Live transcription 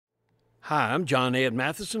Hi, I'm John Ed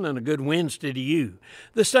Mathison, and a good Wednesday to you.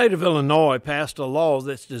 The state of Illinois passed a law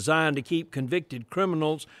that's designed to keep convicted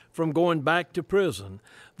criminals from going back to prison.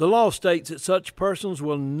 The law states that such persons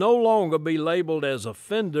will no longer be labeled as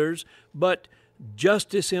offenders, but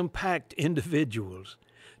justice impact individuals.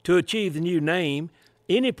 To achieve the new name,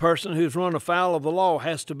 any person who's run afoul of the law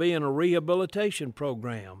has to be in a rehabilitation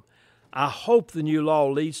program. I hope the new law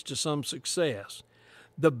leads to some success.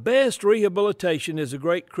 The best rehabilitation is a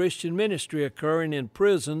great Christian ministry occurring in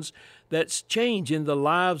prisons that's changing the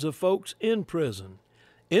lives of folks in prison.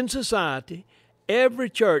 In society, every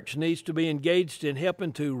church needs to be engaged in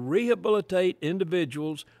helping to rehabilitate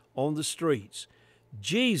individuals on the streets.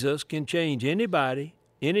 Jesus can change anybody,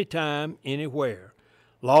 anytime, anywhere.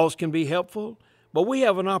 Laws can be helpful, but we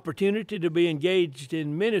have an opportunity to be engaged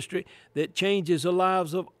in ministry that changes the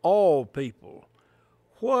lives of all people.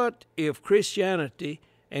 What if Christianity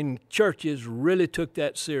and churches really took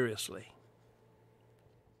that seriously?